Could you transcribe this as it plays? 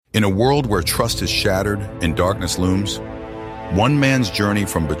In a world where trust is shattered and darkness looms, one man's journey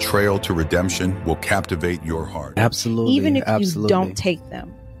from betrayal to redemption will captivate your heart. Absolutely. Even if you don't take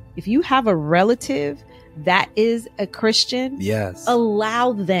them. If you have a relative that is a Christian, yes,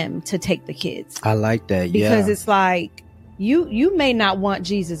 allow them to take the kids. I like that. Because it's like you may not want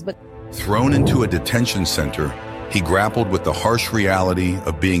Jesus, but thrown into a detention center, he grappled with the harsh reality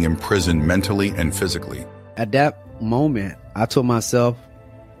of being imprisoned mentally and physically. At that moment, I told myself,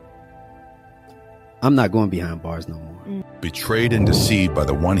 I'm not going behind bars no more. Betrayed and deceived by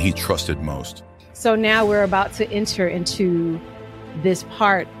the one he trusted most. So now we're about to enter into this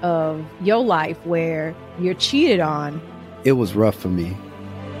part of your life where you're cheated on. It was rough for me.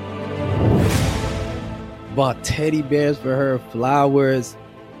 Bought teddy bears for her, flowers,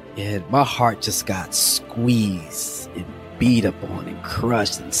 and my heart just got squeezed and beat up on and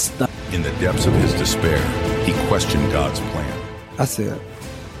crushed and stuck. In the depths of his despair, he questioned God's plan.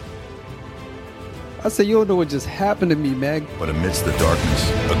 I said, you don't know what just happened to me, Meg. But amidst the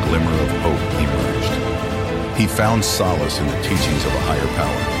darkness, a glimmer of hope emerged. He found solace in the teachings of a higher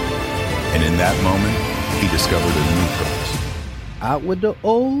power. And in that moment, he discovered a new purpose. Out with the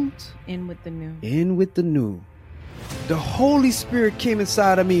old, in with the new. In with the new. The Holy Spirit came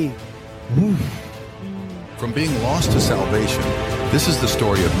inside of me. From being lost to salvation, this is the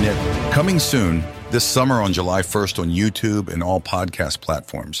story of Nick. Coming soon, this summer on July 1st on YouTube and all podcast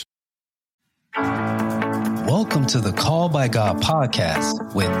platforms. Welcome to the Call by God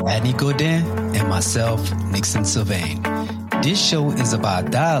podcast with Adney Godin and myself, Nixon Sylvain. This show is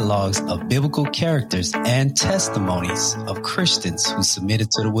about dialogues of biblical characters and testimonies of Christians who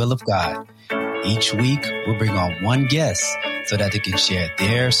submitted to the will of God. Each week, we'll bring on one guest so that they can share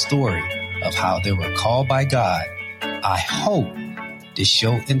their story of how they were called by God. I hope this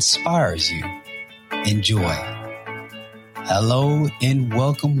show inspires you. Enjoy. Hello and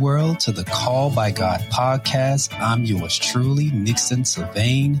welcome, world, to the Call by God podcast. I'm yours truly, Nixon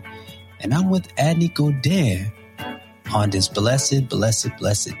Sylvain, and I'm with Adney Godin on this blessed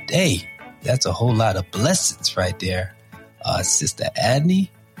day. That's a whole lot of blessings right there, Sister Adney.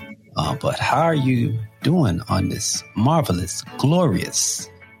 But how are you doing on this marvelous, glorious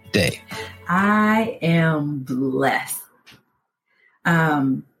day? I am blessed.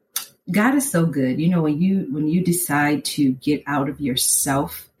 God is so good. You know, when you decide to get out of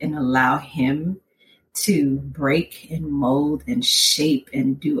yourself and allow him to break and mold and shape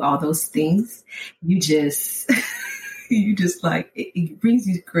and do all those things, you just like, it brings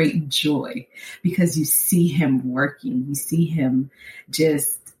you great joy because you see him working. You see him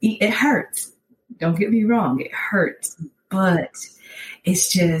it hurts. Don't get me wrong. It hurts, but it's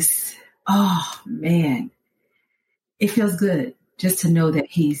just, oh man, it feels good. Just to know that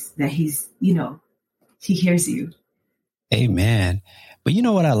he's, he hears you. Amen. But you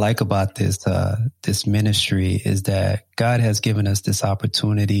know what I like about this ministry is that God has given us this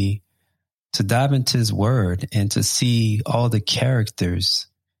opportunity to dive into his word and to see all the characters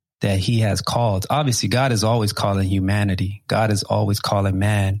that he has called. Obviously, God is always calling humanity. God is always calling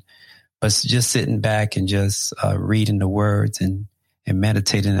man. But just sitting back and just reading the words and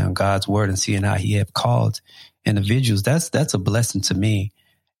meditating on God's word and seeing how he have called individuals, that's a blessing to me.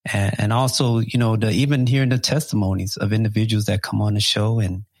 And also, even hearing the testimonies of individuals that come on the show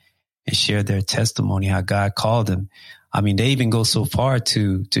and share their testimony, how God called them. I mean, they even go so far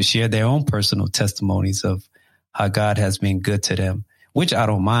to share their own personal testimonies of how God has been good to them, which I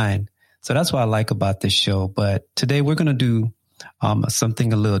don't mind. So that's what I like about this show. But today we're going to do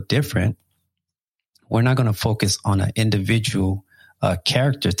something a little different. We're not going to focus on an individual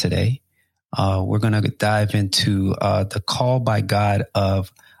character today. We're going to dive into the call by God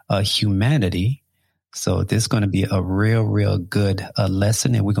of humanity. So this is going to be a real good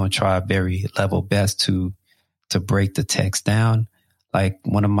lesson, and we're going to try our very level best to break the text down. Like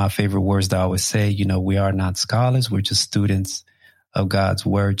one of my favorite words that I always say, we are not scholars. We're just students of God's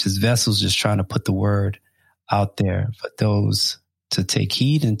word, just vessels, just trying to put the word out there for those to take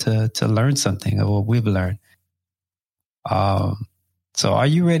heed and to learn something of what we've learned. So are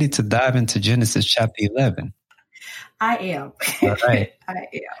you ready to dive into Genesis chapter 11? I am. All right. I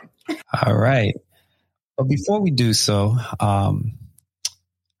am. All right. But before we do so, I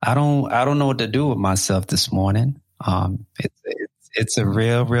don't know what to do with myself this morning. It's a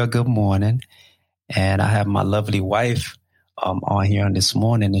real good morning. And I have my lovely wife on here on this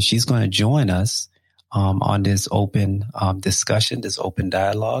morning, and she's going to join us on this open discussion, this open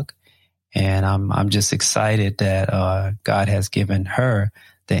dialogue. And I'm just excited that God has given her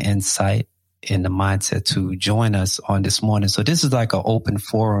the insight and the mindset to join us on this morning. So this is like an open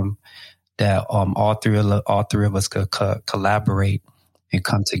forum that all three of us could collaborate and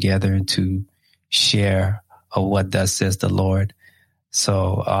come together and to share what thus says the Lord.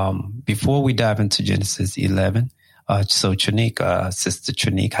 So before we dive into Genesis 11, so Trinique, Sister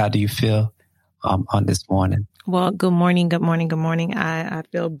Trinique, how do you feel on this morning? Well, good morning, good morning, good morning. I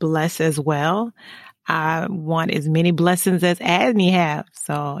feel blessed as well. I want as many blessings as Adney have.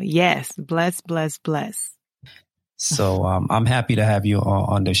 So yes, bless. So I'm happy to have you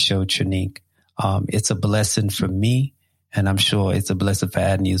on the show, Trinique. It's a blessing for me, and I'm sure it's a blessing for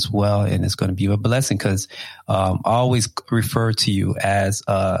Adney as well. And it's going to be a blessing because I always refer to you as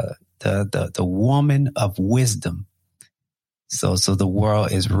the woman of wisdom. So the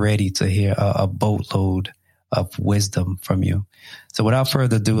world is ready to hear a boatload of wisdom from you. So without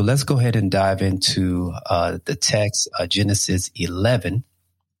further ado, let's go ahead and dive into the text, Genesis 11.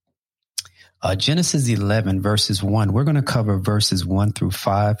 Genesis 11, verses 1. We're going to cover verses 1 through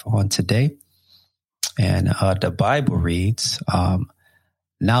 5 on today. And the Bible reads,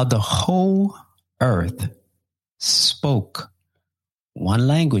 now the whole earth spoke one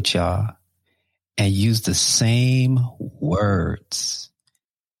language, y'all, and used the same words.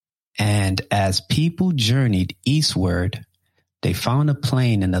 And as people journeyed eastward, they found a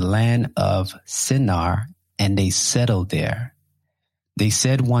plain in the land of Shinar, and they settled there. They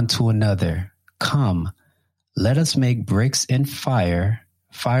said one to another, come, let us make bricks and fire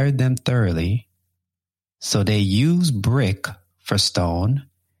them thoroughly. So they used brick for stone,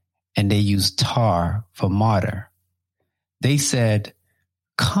 and they used tar for mortar. They said,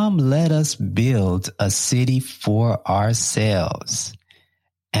 come, let us build a city for ourselves,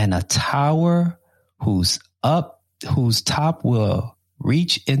 and a tower whose top will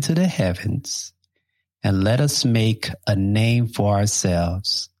reach into the heavens, and let us make a name for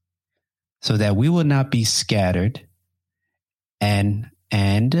ourselves, so that we will not be scattered and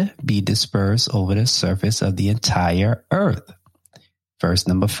be dispersed over the surface of the entire earth. Verse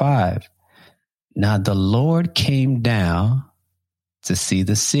number 5. Now the Lord came down to see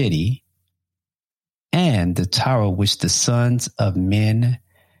the city and the tower which the sons of men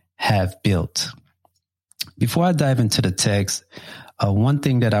have built. Before I dive into the text, one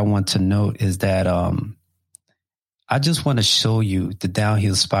thing that I want to note is that I just want to show you the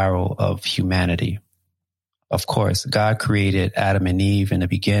downhill spiral of humanity. Of course, God created Adam and Eve in the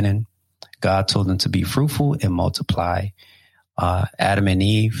beginning. God told them to be fruitful and multiply. Adam and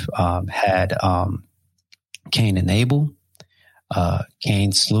Eve had Cain and Abel.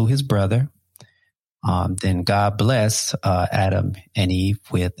 Cain slew his brother. Then God blessed Adam and Eve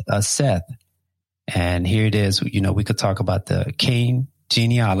with Seth. And here it is. You know, we could talk about the Cain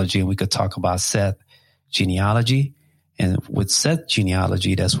genealogy, and we could talk about Seth genealogy. And with Seth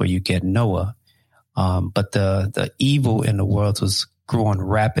genealogy, that's where you get Noah. But the evil in the world was growing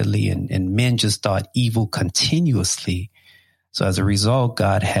rapidly, and men just thought evil continuously. So as a result,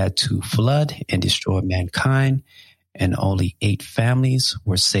 God had to flood and destroy mankind, and only 8 families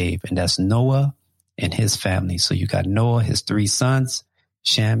were saved. And that's Noah and his family. So you got Noah, his 3 sons,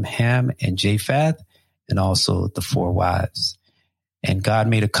 Shem, Ham, and Japheth, and also the 4 wives. And God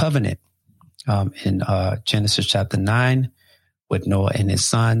made a covenant in Genesis chapter 9 with Noah and his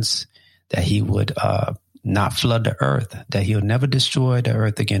sons that he would not flood the earth, that he'll never destroy the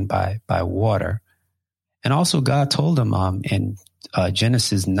earth again by water. And also God told him in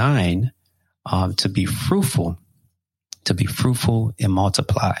Genesis 9 to be fruitful and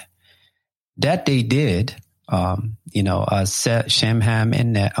multiply. That they did. Shem, Ham,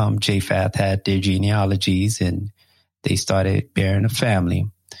 and Japheth had their genealogies, and they started bearing a family.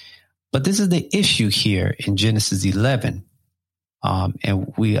 But this is the issue here in Genesis 11.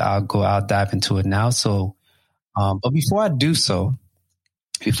 And I'll dive into it now. So, but before I do so,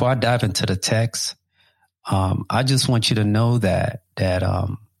 before I dive into the text, I just want you to know that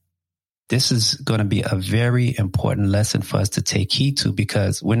this is going to be a very important lesson for us to take heed to,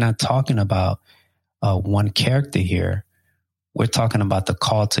 because we're not talking about one character here. We're talking about the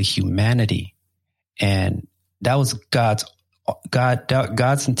call to humanity. And that was God's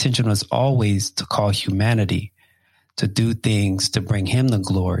intention was always to call humanity to do things to bring him the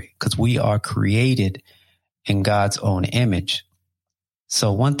glory, because we are created in God's own image.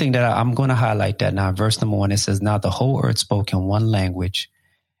 So one thing that I'm going to highlight that now, verse number 1, it says, now the whole earth spoke in one language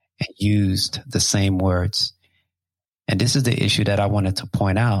and used the same words. And this is the issue that I wanted to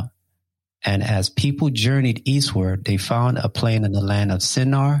point out. And as people journeyed eastward, they found a plain in the land of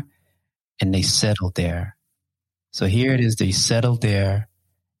Shinar, and they settled there. So here it is, they settled there.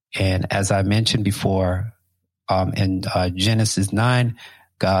 And as I mentioned before, in Genesis 9,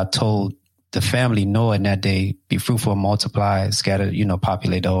 God told the family Noah in that day, be fruitful and multiply, scatter,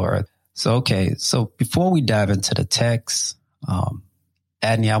 populate the whole earth. So before we dive into the text,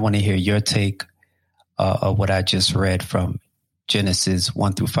 Adney, I want to hear your take of what I just read from Genesis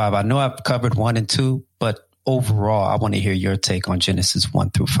 1-5. I know I've covered 1 and 2, but overall, I want to hear your take on Genesis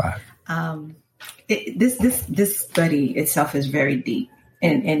 1-5. This study itself is very deep.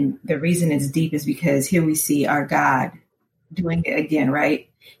 And the reason it's deep is because here we see our God doing it again, right?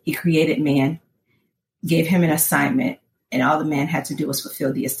 He created man, gave him an assignment, and all the man had to do was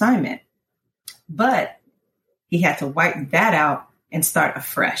fulfill the assignment. But he had to wipe that out and start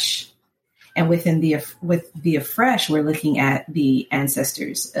afresh. And with the afresh, we're looking at the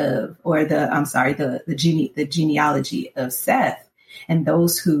ancestors of, or the genealogy of Seth and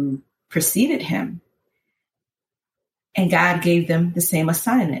those who preceded him. And God gave them the same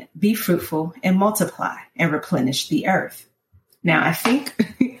assignment: be fruitful and multiply and replenish the earth. Now, I think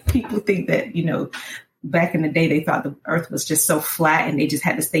people think that, back in the day, they thought the earth was just so flat and they just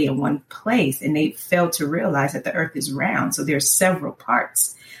had to stay in one place. And they failed to realize that the earth is round. So there's several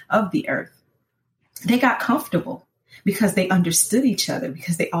parts of the earth. They got comfortable because they understood each other,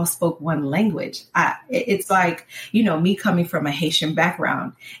 because they all spoke one language. It's like, me coming from a Haitian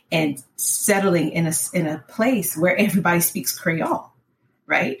background and settling in a place where everybody speaks Creole,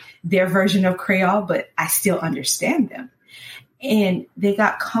 right? Their version of Creole, but I still understand them. And they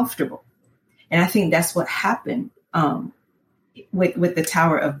got comfortable. And I think that's what happened with the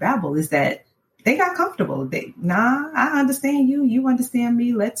Tower of Babel, is that they got comfortable. I understand you. You understand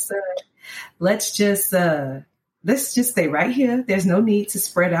me. Let's just stay right here. There's no need to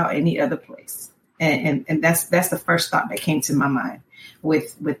spread out any other place. And that's the first thought that came to my mind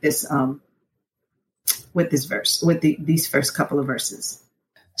with this verse, these first couple of verses.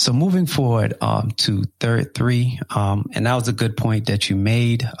 So moving forward to third 3, and that was a good point that you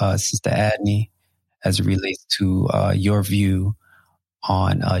made, Sister Adney, as it relates to your view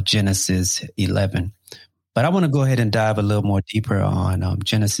on Genesis 11. But I want to go ahead and dive a little more deeper on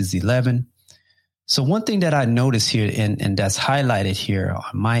Genesis 11. So one thing that I noticed here, and that's highlighted here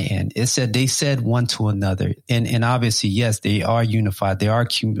on my end, is that they said one to another. And obviously, yes, they are unified. They are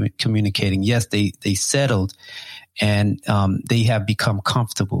communicating. Yes, they settled, and they have become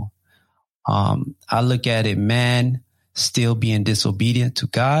comfortable. I look at it, man still being disobedient to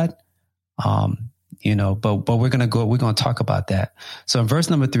God. But we're going to talk about that. So in verse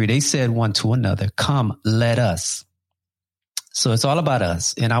number 3, they said one to another, "Come, let us." So it's all about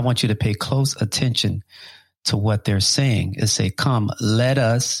us. And I want you to pay close attention to what they're saying. It say, "Come, let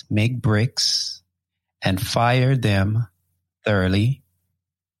us make bricks and fire them thoroughly.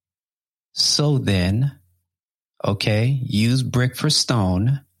 So then," use brick for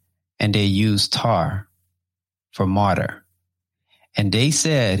stone, and they use tar for mortar. And they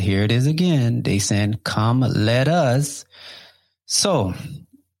said, here it is again, they said, "Come, let us." So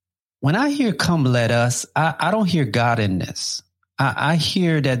when I hear "come, let us," I don't hear God in this. I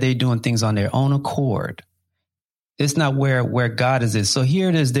hear that they're doing things on their own accord. It's not where God is. So here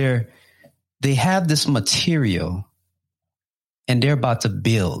it is. They have this material and they're about to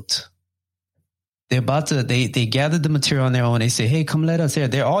build. They gathered the material on their own. They say, "Hey, come, let us." Here.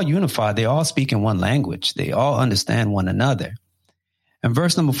 They're all unified. They all speak in one language. They all understand one another. In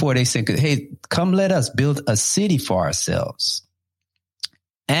verse number 4, they say, "Hey, come, let us build a city for ourselves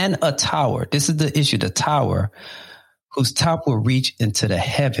and a tower." This is the issue, the tower, whose top will reach into the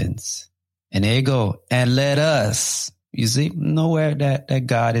heavens. And there you go. "And let us," you see, nowhere that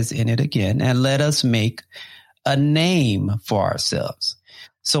God is in it again. "And let us make a name for ourselves."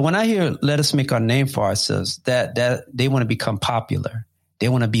 So when I hear "let us make our name for ourselves," that they want to become popular. They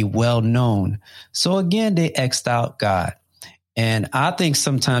want to be well known. So again, they X'd out God. And I think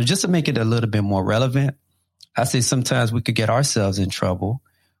sometimes, just to make it a little bit more relevant, I say sometimes we could get ourselves in trouble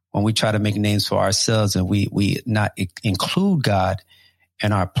when we try to make names for ourselves and we not include God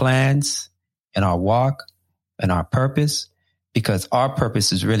in our plans, in our walk, in our purpose, because our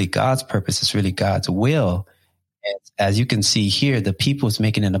purpose is really God's purpose. It's really God's will. And as you can see here, the people is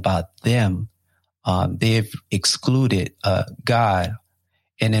making it about them. They've excluded God.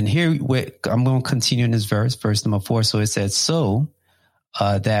 And then here, I'm going to continue in this verse number 4. So it says, "So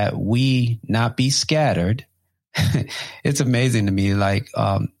that we not be scattered." It's amazing to me. Like,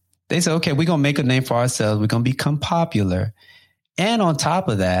 they say, okay, we're going to make a name for ourselves. We're going to become popular. And on top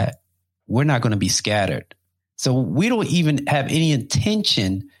of that, we're not going to be scattered. So we don't even have any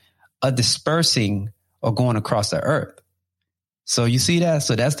intention of dispersing or going across the earth. So you see that?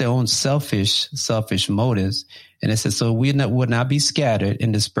 So that's their own selfish motives. And it says, "So we would not be scattered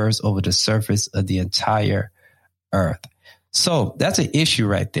and dispersed over the surface of the entire earth." So that's an issue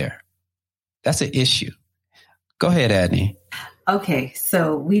right there. That's an issue. Go ahead, Adney. Okay,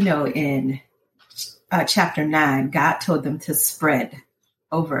 so we know in chapter 9, God told them to spread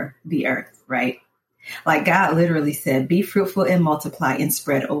over the earth, right? Like God literally said, be fruitful and multiply and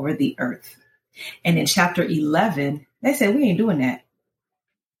spread over the earth. And in chapter 11, they said, we ain't doing that.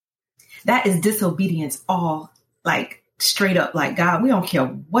 That is disobedience all like straight up, like God, we don't care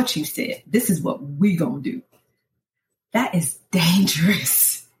what you said. This is what we gonna do. That is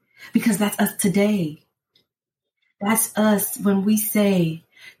dangerous because that's us today. That's us when we say,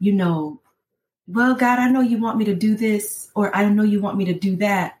 well, God, I know you want me to do this, or I know you want me to do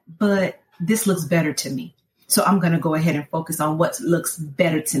that, but this looks better to me. So I'm going to go ahead and focus on what looks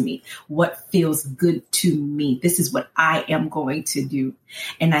better to me, what feels good to me. This is what I am going to do.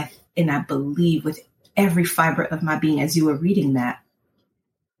 And I believe with every fiber of my being, as you were reading that,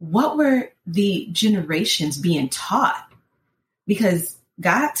 what were the generations being taught? Because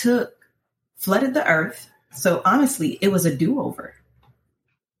God flooded the earth. So honestly, it was a do-over.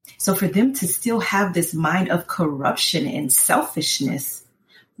 So for them to still have this mind of corruption and selfishness,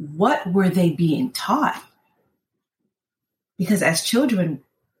 what were they being taught? Because as children,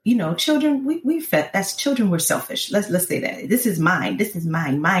 we fed, as children, we're selfish. Let's say that. This is mine. This is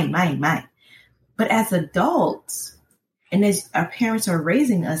mine, mine. But as adults, and as our parents are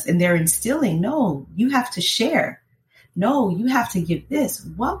raising us and they're instilling, no, you have to share. No, you have to give this.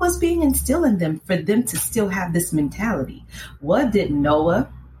 What was being instilled in them for them to still have this mentality? What did Noah,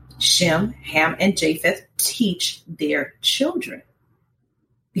 Shem, Ham, and Japheth teach their children?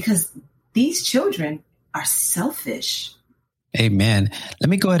 Because these children are selfish. Amen. Let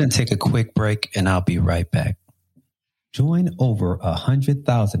me go ahead and take a quick break and I'll be right back. Join over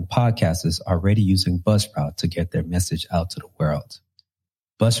 100,000 podcasters already using Buzzsprout to get their message out to the world.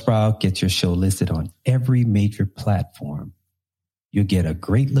 Buzzsprout gets your show listed on every major platform. You'll get a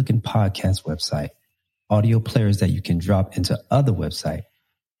great looking podcast website, audio players that you can drop into other websites,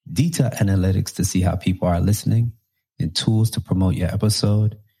 detailed analytics to see how people are listening, and tools to promote your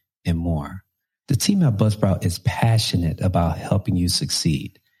episode, and more. The team at Buzzsprout is passionate about helping you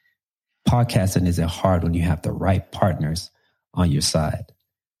succeed. Podcasting isn't hard when you have the right partners on your side.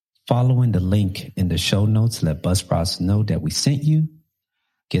 Following the link in the show notes, let Buzzsprouts know that we sent you.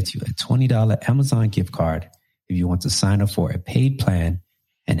 Gets you a $20 Amazon gift card if you want to sign up for a paid plan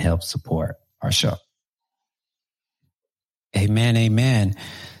and help support our show. Amen, amen.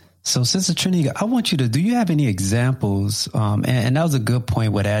 So, Sister Trinity, I want you to, do you have any examples? And that was a good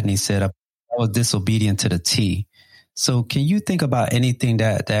point what Adney said. I was disobedient to the T. So can you think about anything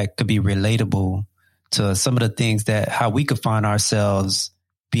that could be relatable to some of the things that how we could find ourselves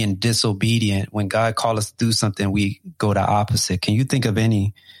being disobedient when God called us to do something, we go the opposite? Can you think of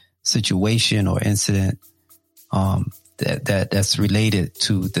any situation or incident that's related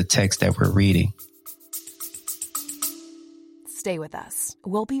to the text that we're reading? Stay with us.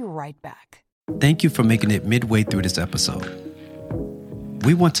 We'll be right back. Thank you for making it midway through this episode.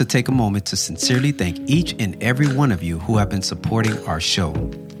 We want to take a moment to sincerely thank each and every one of you who have been supporting our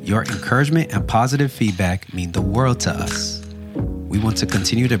show. Your encouragement and positive feedback mean the world to us. We want to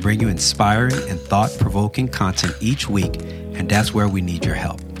continue to bring you inspiring and thought-provoking content each week, and that's where we need your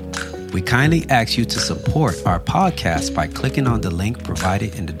help. We kindly ask you to support our podcast by clicking on the link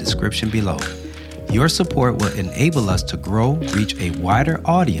provided in the description below. Your support will enable us to grow, reach a wider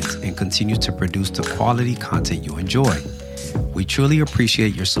audience, and continue to produce the quality content you enjoy. We truly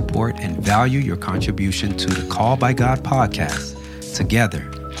appreciate your support and value your contribution to the Call by God podcast.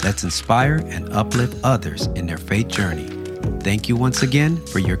 Together, let's inspire and uplift others in their faith journey. Thank you once again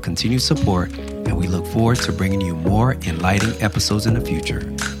for your continued support, and we look forward to bringing you more enlightening episodes in the future.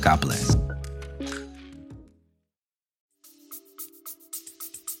 God bless.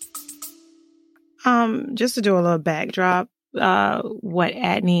 Just to do a little backdrop, what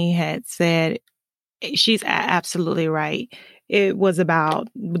Adney had said, she's absolutely right. It was about,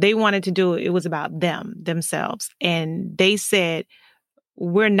 they wanted to do it. It was about themselves. And they said,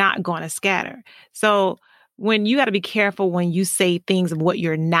 we're not going to scatter. So when you got to be careful when you say things of what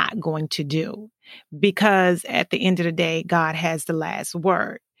you're not going to do, because at the end of the day, God has the last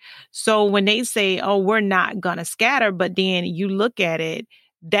word. So when they say, oh, we're not going to scatter, but then you look at it,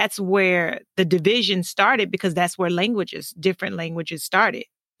 that's where the division started, because that's where different languages started,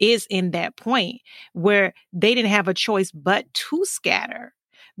 is in that point where they didn't have a choice but to scatter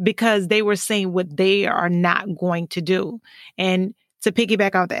because they were saying what they are not going to do. And to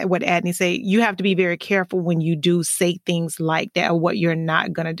piggyback off that, what Adney said, you have to be very careful when you do say things like that or what you're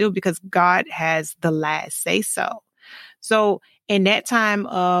not going to do, because God has the last say so. So in that time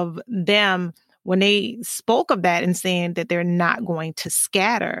of them, when they spoke of that and saying that they're not going to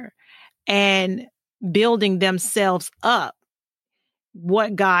scatter and building themselves up,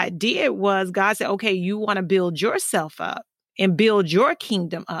 what God did was God said, okay, you want to build yourself up and build your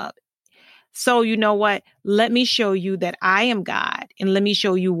kingdom up. So you know what? Let me show you that I am God, and let me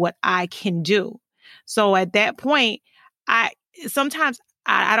show you what I can do. So at that point, I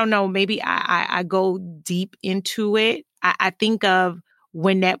don't know, maybe I go deep into it. I think of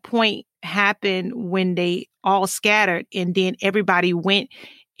when that point happened, when they all scattered and then everybody went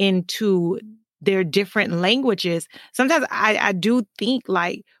into their different languages. Sometimes I do think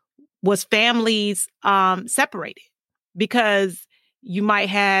like, was families separated? Because you might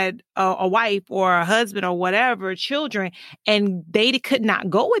had a wife or a husband or whatever, children, and they could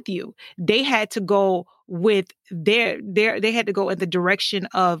not go with you. They had to go with they had to go in the direction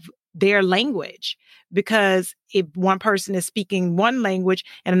of their language, because if one person is speaking one language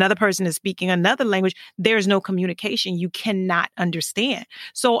and another person is speaking another language, there's no communication. You cannot understand.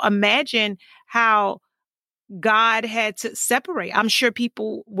 So imagine how God had to separate. I'm sure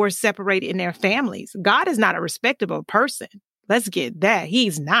people were separated in their families. God is not a respectable person. Let's get that.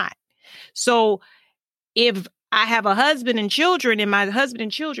 He's not. So if I have a husband and children, and my husband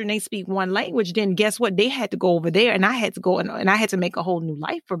and children, they speak one language, then guess what? They had to go over there, and I had to go and I had to make a whole new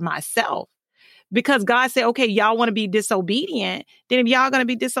life for myself, because God said, okay, y'all want to be disobedient. Then if y'all going to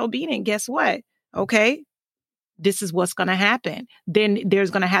be disobedient, guess what? Okay, this is what's going to happen. Then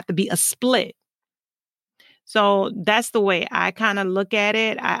there's going to have to be a split. So that's the way I kind of look at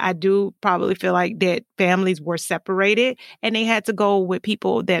it. I do probably feel like that families were separated and they had to go with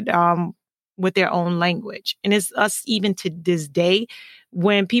people that, with their own language. And it's us even to this day,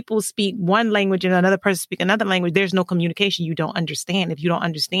 when people speak one language and another person speak another language, there's no communication. You don't understand. If you don't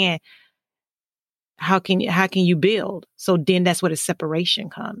understand, how can you build? So then that's where the separation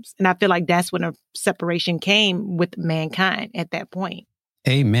comes. And I feel like that's when a separation came with mankind at that point.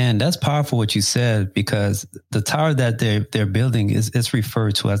 Amen. That's powerful what you said, because the tower that they're building is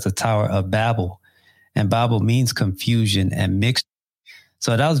referred to as the Tower of Babel, and Babel means confusion and mixed.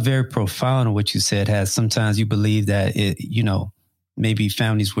 So that was very profound what you said. Has sometimes you believe that maybe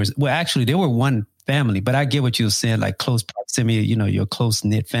families were, well, actually they were one family, but I get what you were saying, like close proximity, your close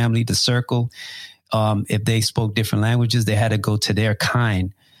knit family, the circle. If they spoke different languages, they had to go to their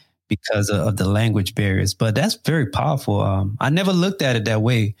kind because of the language barriers. But that's very powerful. I never looked at it that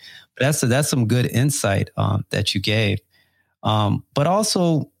way. But that's some good insight that you gave. But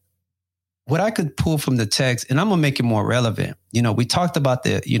also, what I could pull from the text, and I'm gonna make it more relevant. We talked about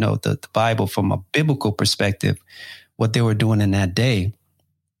the Bible from a biblical perspective, what they were doing in that day,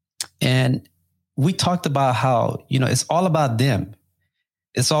 and we talked about how it's all about them.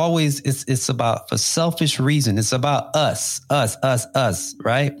 It's always, it's about for selfish reason. It's about us,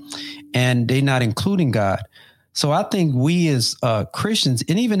 right? And they're not including God. So I think we as Christians,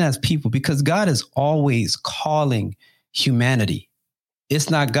 and even as people, because God is always calling humanity. It's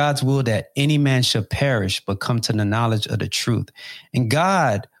not God's will that any man should perish, but come to the knowledge of the truth. And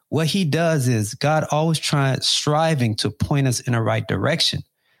God, what he does is God always striving to point us in the right direction.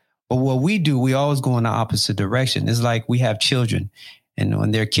 But what we do, we always go in the opposite direction. It's like we have children. And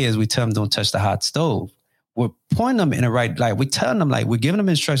when they're kids, we tell them don't touch the hot stove. We're pointing them in the right light. We're telling them, like, we're giving them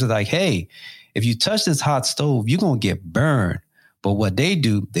instructions like, hey, if you touch this hot stove, you're going to get burned. But what they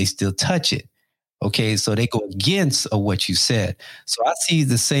do, they still touch it. Okay, so they go against what you said. So I see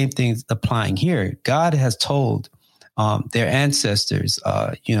the same things applying here. God has told their ancestors,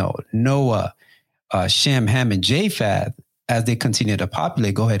 Noah, Shem, Ham, and Japheth, as they continue to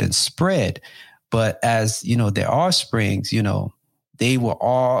populate, go ahead and spread. But as, their offsprings, they were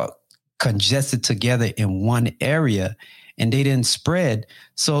all congested together in one area and they didn't spread.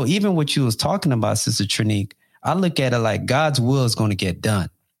 So even what you was talking about, Sister Trinique, I look at it like God's will is going to get done.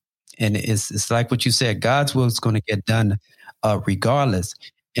 And it's like what you said, God's will is going to get done regardless.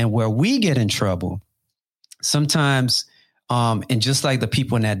 And where we get in trouble sometimes, and just like the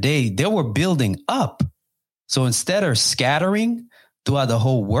people in that day, they were building up. So instead of scattering throughout the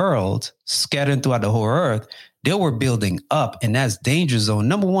whole world, scattering throughout the whole earth, they were building up, and that's danger zone.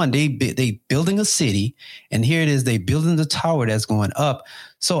 Number one, they building a city, and here it is, they building the tower that's going up.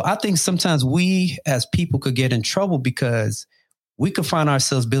 So I think sometimes we as people could get in trouble because we could find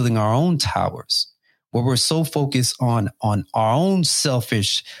ourselves building our own towers where we're so focused on our own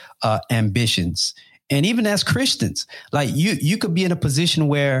selfish ambitions. And even as Christians, like you could be in a position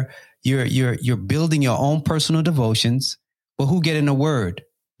where you're building your own personal devotions, but who get in the word?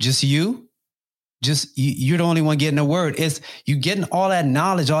 Just you? Just you're the only one getting the word. It's you getting all that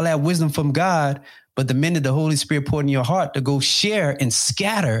knowledge, all that wisdom from God. But the minute the Holy Spirit poured in your heart to go share and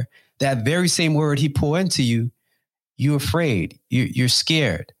scatter that very same word he poured into you, you're afraid. You're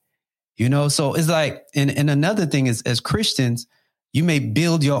scared. So it's like, and another thing is, as Christians, you may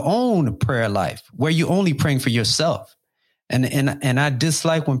build your own prayer life where you're only praying for yourself. And I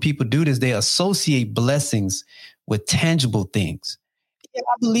dislike when people do this. They associate blessings with tangible things. Yeah,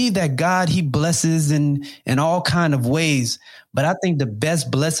 I believe that God, he blesses in all kind of ways. But I think the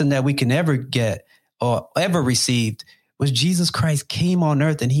best blessing that we can ever get or ever received was Jesus Christ came on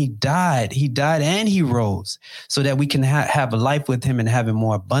earth and he died. He died and he rose so that we can have a life with him and have it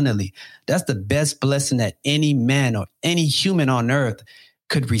more abundantly. That's the best blessing that any man or any human on earth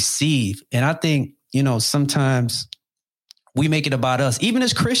could receive. And I think, sometimes we make it about us. Even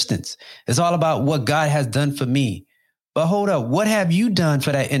as Christians, it's all about what God has done for me. But hold up, what have you done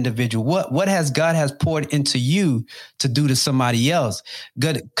for that individual? What has God has poured into you to do to somebody else?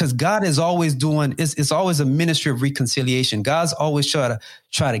 Good, because God is always doing, it's always a ministry of reconciliation. God's always try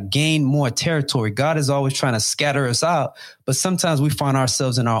to gain more territory. God is always trying to scatter us out. But sometimes we find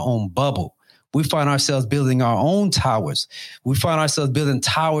ourselves in our own bubble. We find ourselves building our own towers. We find ourselves building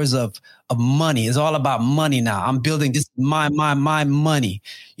towers of money. It's all about money now. I'm building this, my money.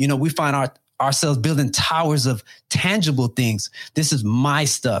 We find ourselves building towers of tangible things. This is my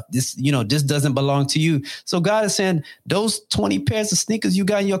stuff. This doesn't belong to you. So God is saying, those 20 pairs of sneakers you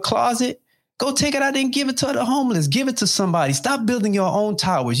got in your closet, go take it out and give it to the homeless. Give it to somebody. Stop building your own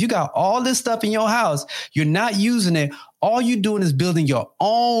towers. You got all this stuff in your house. You're not using it. All you're doing is building your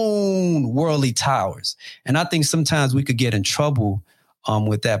own worldly towers. And I think sometimes we could get in trouble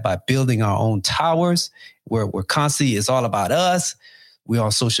with that by building our own towers where we're constantly, it's all about us. We're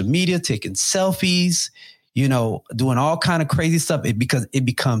on social media, taking selfies, doing all kind of crazy stuff because it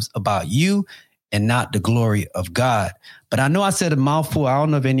becomes about you and not the glory of God. But I know I said a mouthful. I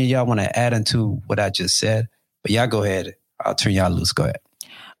don't know if any of y'all want to add into what I just said, but y'all go ahead. I'll turn y'all loose. Go ahead.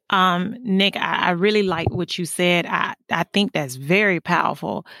 Nick, I really like what you said. I think that's very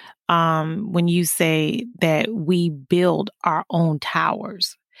powerful. When you say that we build our own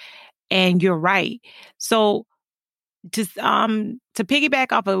towers, and you're right. So to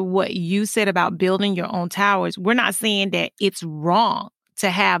piggyback off of what you said about building your own towers, we're not saying that it's wrong to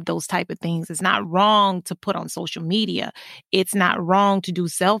have those type of things. It's not wrong to put on social media. It's not wrong to do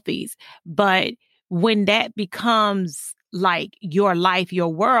selfies. But when that becomes like your life, your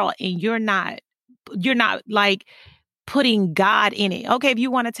world, and you're not like putting God in it. Okay, if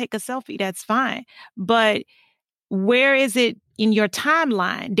you want to take a selfie, that's fine. But where is it in your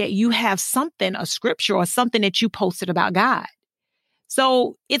timeline that you have something, a scripture or something that you posted about God?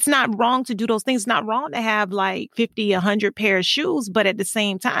 So it's not wrong to do those things. It's not wrong to have like 50, 100 pair of shoes. But at the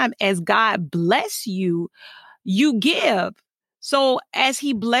same time, as God bless you, you give. So as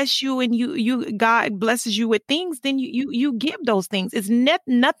he bless you and God blesses you with things, then you give those things. It's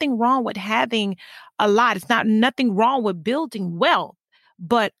nothing wrong with having a lot. It's nothing wrong with building wealth,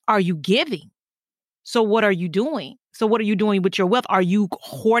 but are you giving? So what are you doing? So what are you doing with your wealth? Are you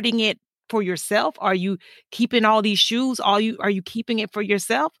hoarding it for yourself? Are you keeping all these shoes? Are you keeping it for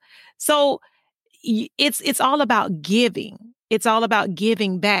yourself? So it's all about giving. It's all about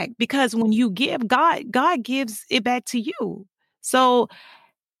giving back, because when you give, God gives it back to you. So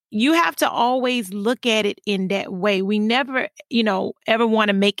you have to always look at it in that way. We never, ever want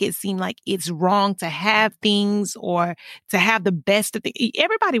to make it seem like it's wrong to have things or to have the best of things.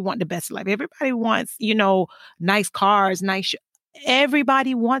 Everybody wants the best of life. Everybody wants, nice cars,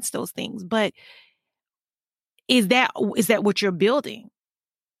 everybody wants those things. But is that what you're building?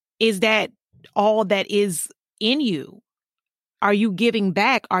 Is that all that is in you? Are you giving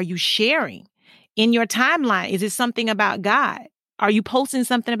back? Are you sharing? In your timeline, is it something about God? Are you posting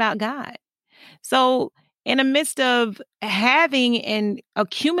something about God? So in the midst of having and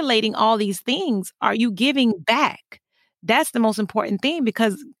accumulating all these things, are you giving back? That's the most important thing,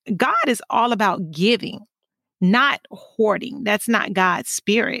 because God is all about giving, not hoarding. That's not God's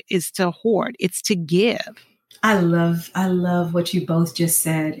spirit, is to hoard. It's to give. I love what you both just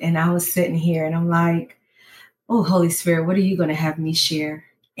said. And I was sitting here and I'm like, oh, Holy Spirit, what are you going to have me share?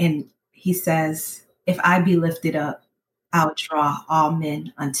 And he says, if I be lifted up, I'll draw all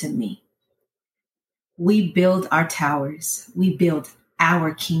men unto me. We build our towers. We build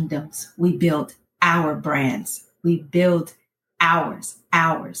our kingdoms. We build our brands. We build ours.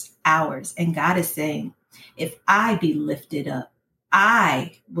 And God is saying, if I be lifted up,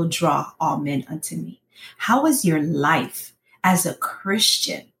 I will draw all men unto me. How is your life as a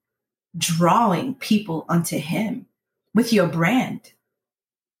Christian drawing people unto him with your brand?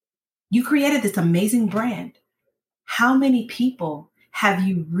 You created this amazing brand. How many people have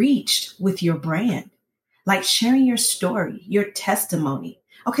you reached with your brand? Like sharing your story, your testimony.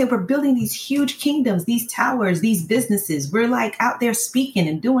 Okay, we're building these huge kingdoms, these towers, these businesses. We're like out there speaking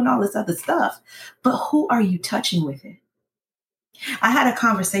and doing all this other stuff. But who are you touching with it? I had a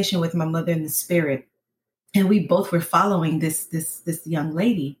conversation with my mother in the spirit And we both were following this young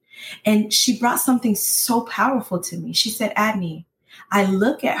lady. And she brought something so powerful to me. She said, Adney, I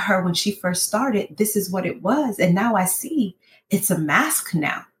look at her when she first started, this is what it was. And now I see it's a mask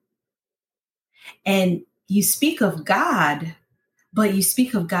now. And you speak of God, but you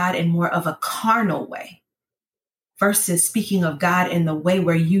speak of God in more of a carnal way versus speaking of God in the way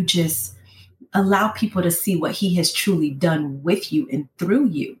where you just allow people to see what he has truly done with you and through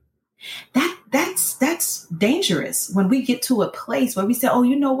you. That's dangerous when we get to a place where we say, oh,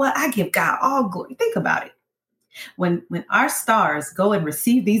 you know what? I give God all glory. Think about it. When our stars go and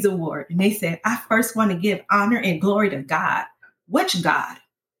receive these awards and they say, I first want to give honor and glory to God. Which God?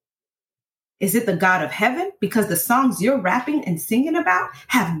 Is it the God of heaven? Because the songs you're rapping and singing about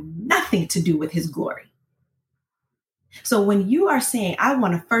have nothing to do with his glory. So when you are saying, I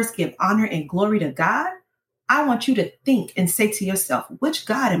want to first give honor and glory to God, I want you to think and say to yourself, which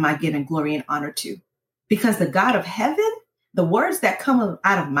God am I giving glory and honor to? Because the God of heaven, the words that come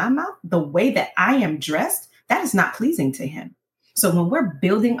out of my mouth, the way that I am dressed, that is not pleasing to him. So when we're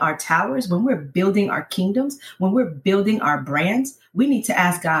building our towers, when we're building our kingdoms, when we're building our brands, we need to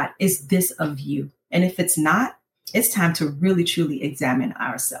ask God, is this of you? And if it's not, it's time to really, truly examine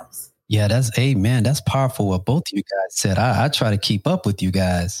ourselves. Yeah, that's amen. That's powerful what both of you guys said. I try to keep up with you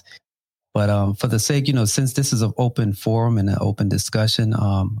guys. But for the sake, since this is an open forum and an open discussion,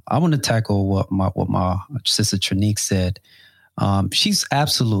 I want to tackle what my sister Trinique said. She's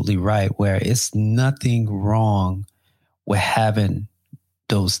absolutely right, where it's nothing wrong with having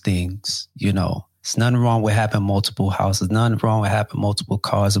those things. It's nothing wrong with having multiple houses, nothing wrong with having multiple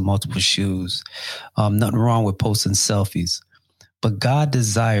cars and multiple shoes, nothing wrong with posting selfies. But God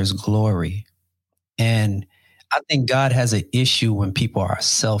desires glory. And I think God has an issue when people are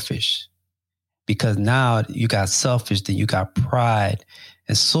selfish. Because now you got selfish, then you got pride,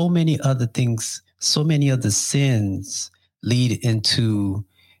 and so many other things, so many other sins lead into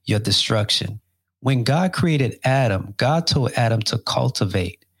your destruction. When God created Adam, God told Adam to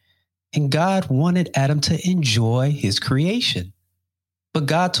cultivate, and God wanted Adam to enjoy his creation. But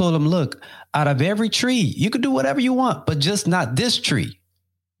God told him, look, out of every tree, you can do whatever you want, but just not this tree.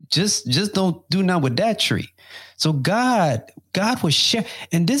 Just don't do nothing with that tree. So God was sharing,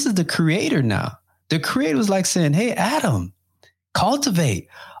 and this is the creator now. The creator was like saying, hey, Adam, cultivate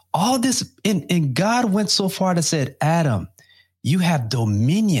all this. And God went so far to said, Adam, you have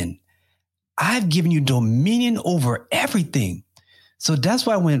dominion. I've given you dominion over everything. So that's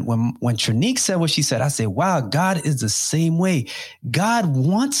why when Trinique said what she said, I said, wow, God is the same way. God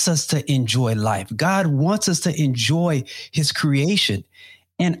wants us to enjoy life. God wants us to enjoy his creation.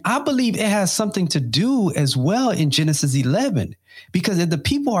 And I believe it has something to do as well in Genesis 11, because if the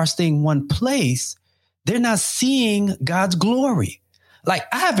people are staying one place, they're not seeing God's glory. Like,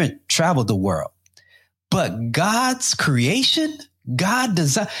 I haven't traveled the world, but God's creation, God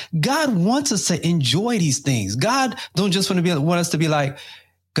wants us to enjoy these things. God don't just want us to be like,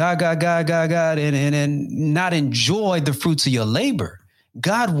 God, and not enjoy the fruits of your labor.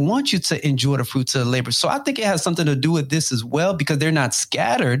 God wants you to enjoy the fruits of the labor. So I think it has something to do with this as well, because they're not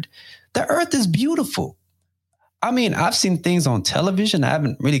scattered. The earth is beautiful. I mean, I've seen things on television. I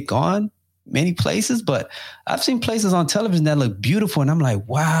haven't really gone many places, but I've seen places on television that look beautiful. And I'm like,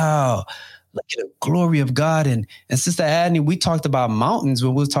 wow, look at the glory of God. And Sister Adney, we talked about mountains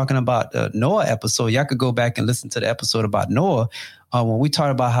when we were talking about the Noah episode. Y'all could go back and listen to the episode about Noah. When we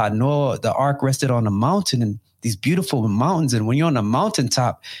talked about how Noah, the ark rested on a mountain, and these beautiful mountains. And when you're on the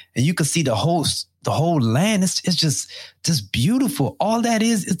mountaintop and you can see the whole land, it's just beautiful. All that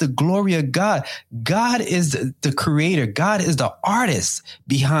is the glory of God. God is the creator. God is the artist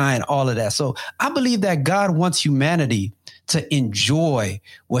behind all of that. So I believe that God wants humanity to enjoy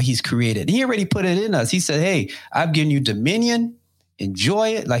what he's created. He already put it in us. He said, hey, I've given you dominion. Enjoy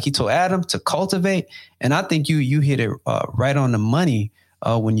it. Like he told Adam to cultivate. And I think you hit it right on the money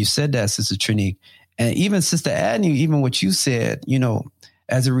when you said that, Sister Trinique. And even Sister Adney, even what you said,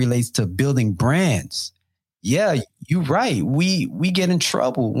 as it relates to building brands. Yeah, you're right. We get in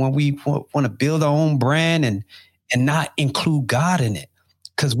trouble when we want to build our own brand and not include God in it,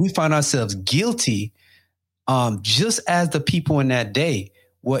 because we find ourselves guilty, just as the people in that day.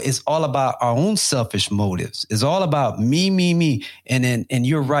 Well, it's all about our own selfish motives. It's all about me. And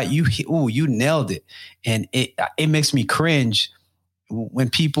you're right. You nailed it. And it makes me cringe when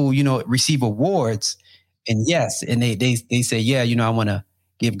people, receive awards, and yes, and they say, yeah, I want to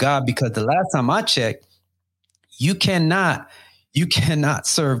give God, because the last time I checked, you cannot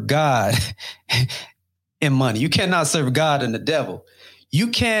serve God in money. You cannot serve God and the devil. You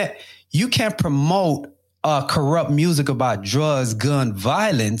can't promote corrupt music about drugs, gun,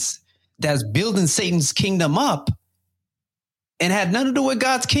 violence, that's building Satan's kingdom up and had nothing to do with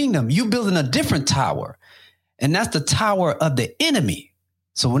God's kingdom. You building a different tower. And that's the tower of the enemy.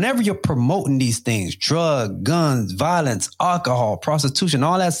 So whenever you're promoting these things, drug, guns, violence, alcohol, prostitution,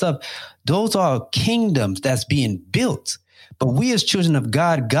 all that stuff, those are kingdoms that's being built. But we as children of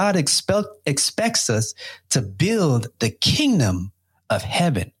God, God expects us to build the kingdom of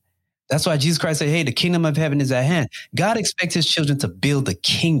heaven. That's why Jesus Christ said, hey, the kingdom of heaven is at hand. God expects his children to build the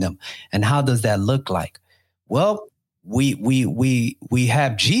kingdom. And how does that look like? Well, we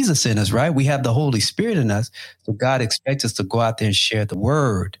have Jesus in us, right? We have the Holy Spirit in us. So God expects us to go out there and share the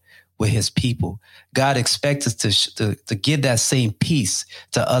word with his people. God expects us to give that same peace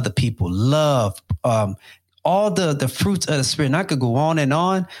to other people, love, all the fruits of the Spirit. And I could go on,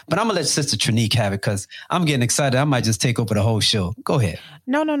 but I'm gonna let Sister Trinique have it because I'm getting excited. I might just take over the whole show. Go ahead.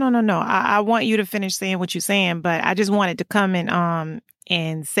 No. I want you to finish saying what you're saying, but I just wanted to come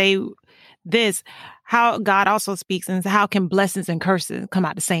and say this: how God also speaks, and how can blessings and curses come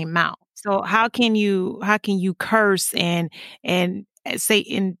out the same mouth? So how can you curse and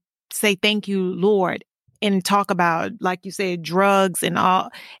say thank you, Lord, and talk about, like you said, drugs and all,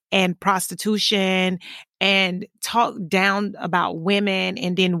 and prostitution, and talk down about women,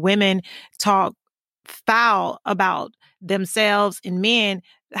 and then women talk foul about themselves and men?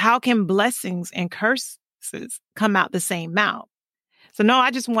 How can blessings and curses come out the same mouth? So no,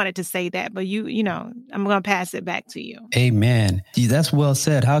 I just wanted to say that, but I'm going to pass it back to you. Amen. That's well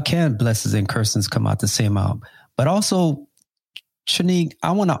said. How can blessings and curses come out the same mouth? But also, Trinique,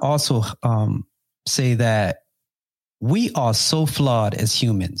 I want to also say that we are so flawed as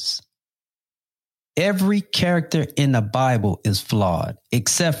humans. Every character in the Bible is flawed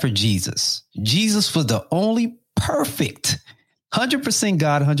except for Jesus. Jesus was the only perfect, 100%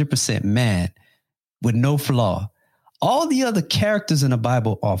 God, 100% man with no flaw. All the other characters in the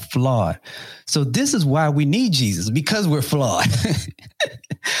Bible are flawed. So this is why we need Jesus, because we're flawed.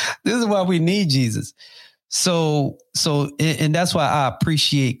 This is why we need Jesus. So, and that's why I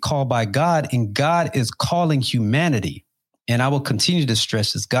appreciate Called by God, and God is calling humanity. And I will continue to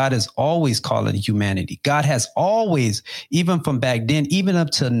stress this. God is always calling humanity. God has always, even from back then, even up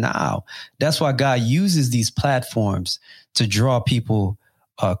to now. That's why God uses these platforms to draw people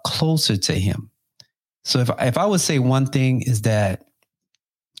closer to him. So if I would say one thing, is that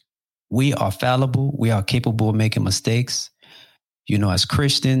we are fallible. We are capable of making mistakes. As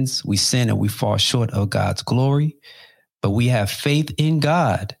Christians, we sin and we fall short of God's glory, but we have faith in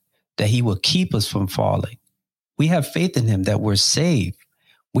God that he will keep us from falling. We have faith in him that we're saved.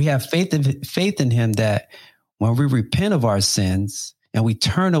 We have faith in him that when we repent of our sins and we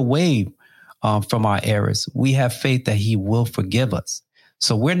turn away from our errors, we have faith that he will forgive us.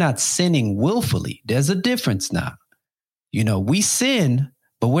 So we're not sinning willfully. There's a difference now. We sin,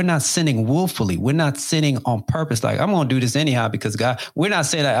 but we're not sinning willfully. We're not sinning on purpose. Like, I'm going to do this anyhow because God, we're not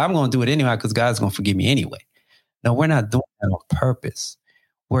saying that I'm going to do it anyhow because God's going to forgive me anyway. No, we're not doing that on purpose.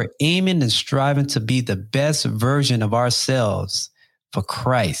 We're aiming and striving to be the best version of ourselves for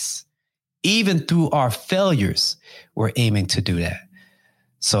Christ. Even through our failures, we're aiming to do that.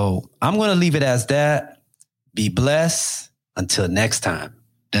 So I'm going to leave it as that. Be blessed. Until next time.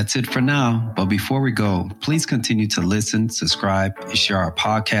 That's it for now. But before we go, please continue to listen, subscribe, and share our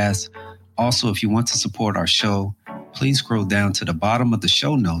podcast. Also, if you want to support our show, please scroll down to the bottom of the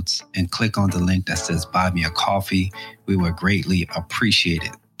show notes and click on the link that says Buy Me a Coffee. We would greatly appreciate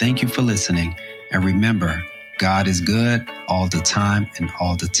it. Thank you for listening. And remember, God is good all the time, and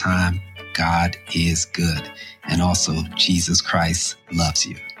all the time, God is good. And also, Jesus Christ loves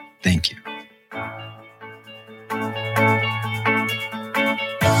you. Thank you.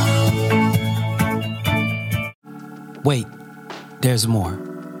 Wait, there's more.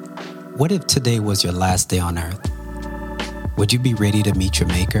 What if today was your last day on earth? Would you be ready to meet your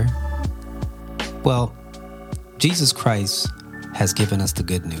maker? Well, Jesus Christ has given us the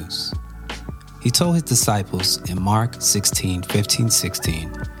good news. He told his disciples in Mark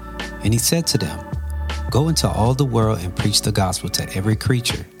 16:15-16, and he said to them, "Go into all the world and preach the gospel to every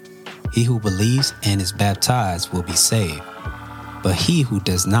creature. He who believes and is baptized will be saved, but he who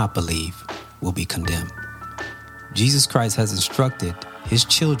does not believe will be condemned." Jesus Christ has instructed his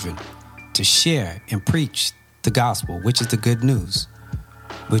children to share and preach the gospel, which is the good news,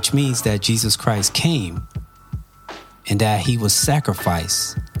 which means that Jesus Christ came and that he was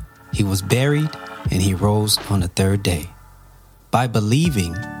sacrificed, he was buried, and he rose on the third day. By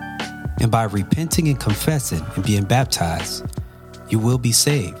believing and by repenting and confessing and being baptized, you will be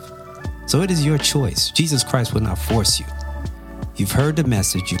saved. So it is your choice. Jesus Christ will not force you. You've heard the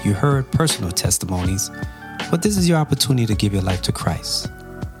message, you heard personal testimonies, but this is your opportunity to give your life to Christ.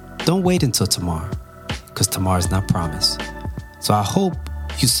 Don't wait until tomorrow, because tomorrow is not promised. So I hope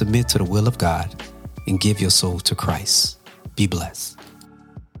you submit to the will of God and give your soul to Christ. Be blessed.